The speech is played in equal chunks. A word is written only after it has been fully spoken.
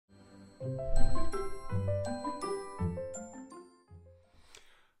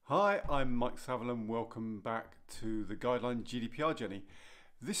Hi, I'm Mike Sutherland. Welcome back to the Guideline GDPR journey.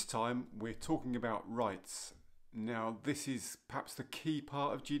 This time we're talking about rights. Now this is perhaps the key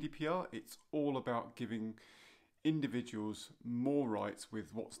part of GDPR. It's all about giving individuals more rights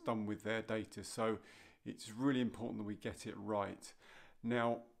with what's done with their data. So it's really important that we get it right.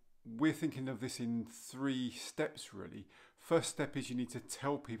 Now we're thinking of this in 3 steps really. First step is you need to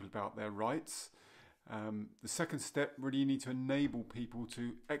tell people about their rights. The second step, really you need to enable people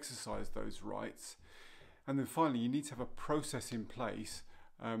to exercise those rights. And then finally, you need to have a process in place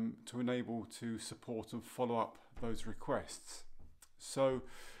to enable to support and follow up those requests. So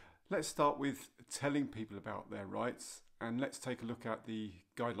let's start with telling people about their rights, and let's take a look at the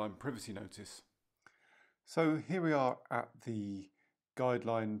guideline privacy notice. So here we are at the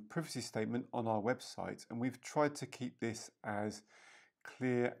guideline privacy statement on our website, and we've tried to keep this as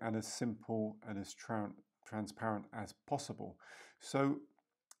clear and as simple and as transparent as possible. So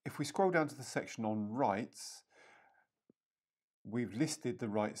if we scroll down to the section on rights, we've listed the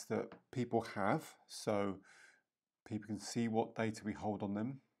rights that people have. So people can see what data we hold on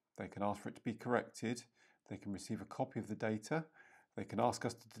them. They can ask for it to be corrected. They can receive a copy of the data. They can ask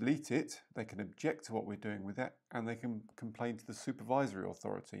us to delete it. They can object to what we're doing with it, and they can complain to the supervisory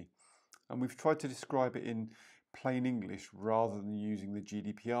authority. And we've tried to describe it in plain English rather than using the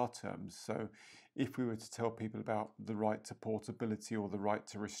GDPR terms. So if we were to tell people about the right to portability or the right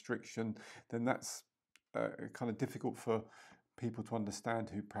to restriction, then that's kind of difficult for people to understand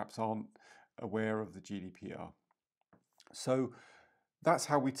who perhaps aren't aware of the GDPR. So that's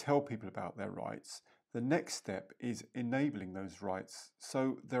how we tell people about their rights. The next step is enabling those rights.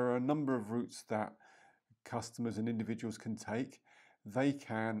 So there are a number of routes that customers and individuals can take. They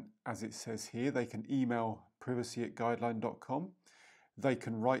can, as it says here, they can email privacy@guideline.com. They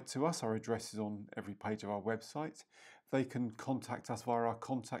can write to us. Our address is on every page of our website. They can contact us via our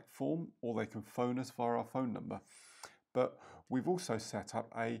contact form, or they can phone us via our phone number. But we've also set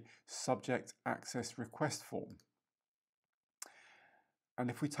up a subject access request form. And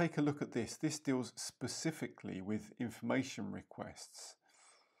if we take a look at this, this deals specifically with information requests.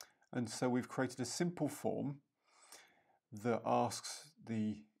 And so we've created a simple form that asks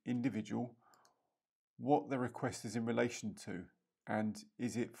the individual what the request is in relation to, and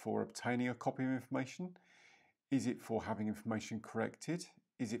is it for obtaining a copy of information, is it for having information corrected,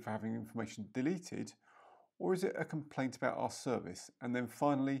 is it for having information deleted, or is it a complaint about our service, and then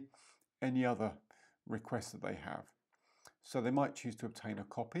finally any other request that they have. So they might choose to obtain a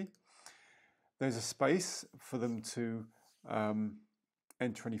copy. There's a space for them to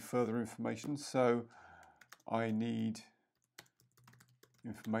enter any further information. So I need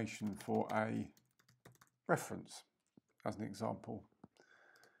information for a reference, as an example.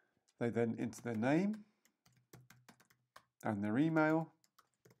 They then enter their name and their email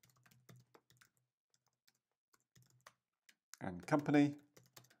and company.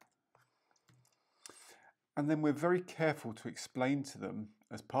 And then we're very careful to explain to them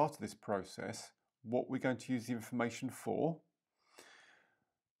as part of this process what we're going to use the information for,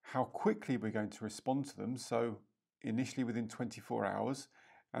 how quickly we're going to respond to them. So initially within 24 hours,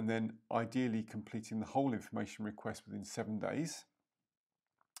 and then ideally completing the whole information request within 7 days.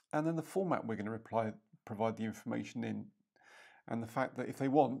 And then the format we're going to provide the information in, and the fact that if they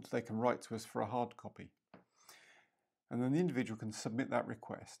want, they can write to us for a hard copy. And then the individual can submit that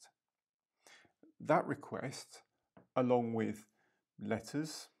request. That request, along with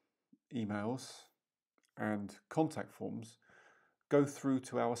letters, emails, and contact forms, go through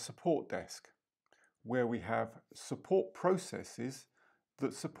to our support desk, where we have support processes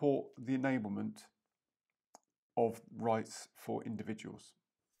that support the enablement of rights for individuals.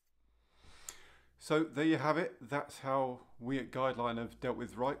 So there you have it. That's how we at Guideline have dealt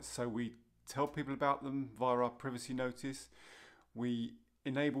with rights. So we tell people about them via our privacy notice. We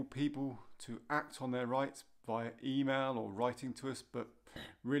enable people to act on their rights via email or writing to us, but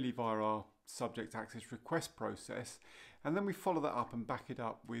really via our subject access request process. And then we follow that up and back it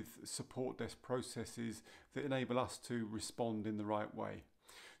up with support desk processes that enable us to respond in the right way.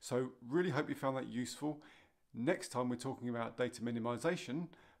 So really hope you found that useful. Next time we're talking about data minimization,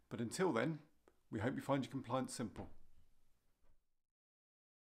 but until then, we hope you find your compliance simple.